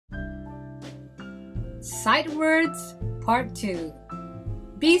Sight Words Part 2.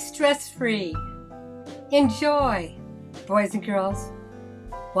 Be stress-free. Enjoy, boys and girls,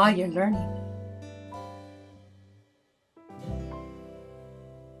 while you're learning.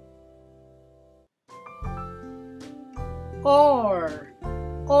 Or.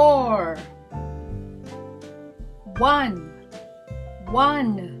 One.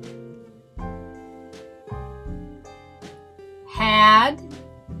 Had.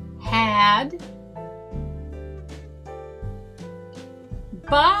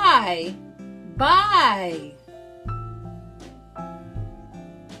 By.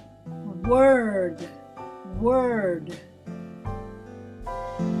 Word.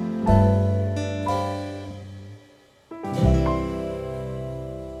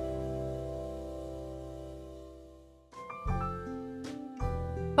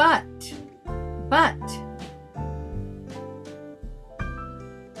 But.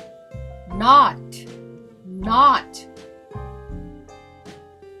 Not.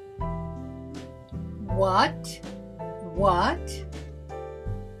 What?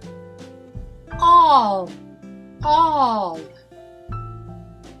 All.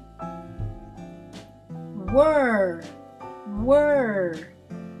 Were.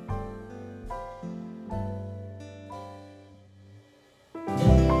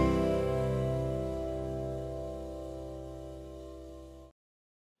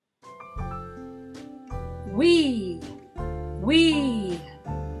 We.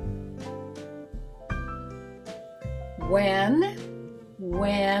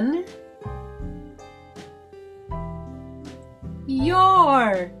 When.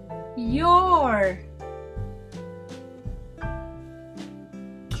 Your.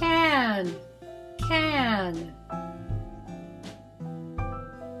 Can.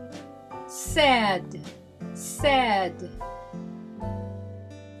 Said.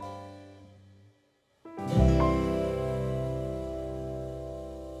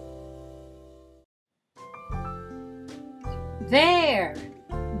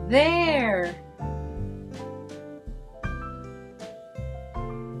 There.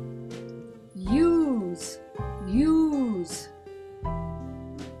 Use.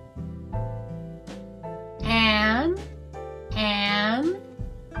 An.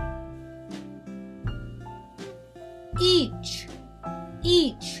 Each.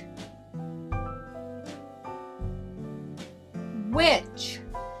 Which.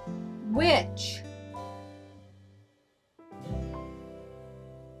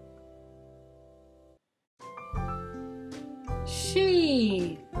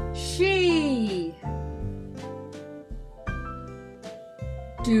 She.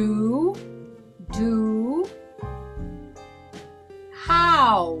 Do.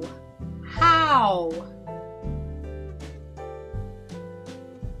 How.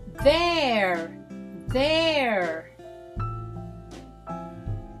 There.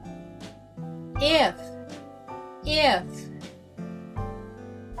 If.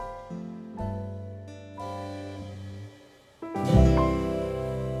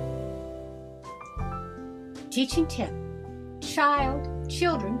 Teaching tip.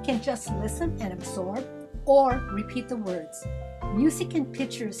 Children can just listen and absorb or repeat the words. Music and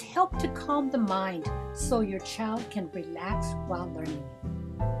pictures help to calm the mind so your child can relax while learning.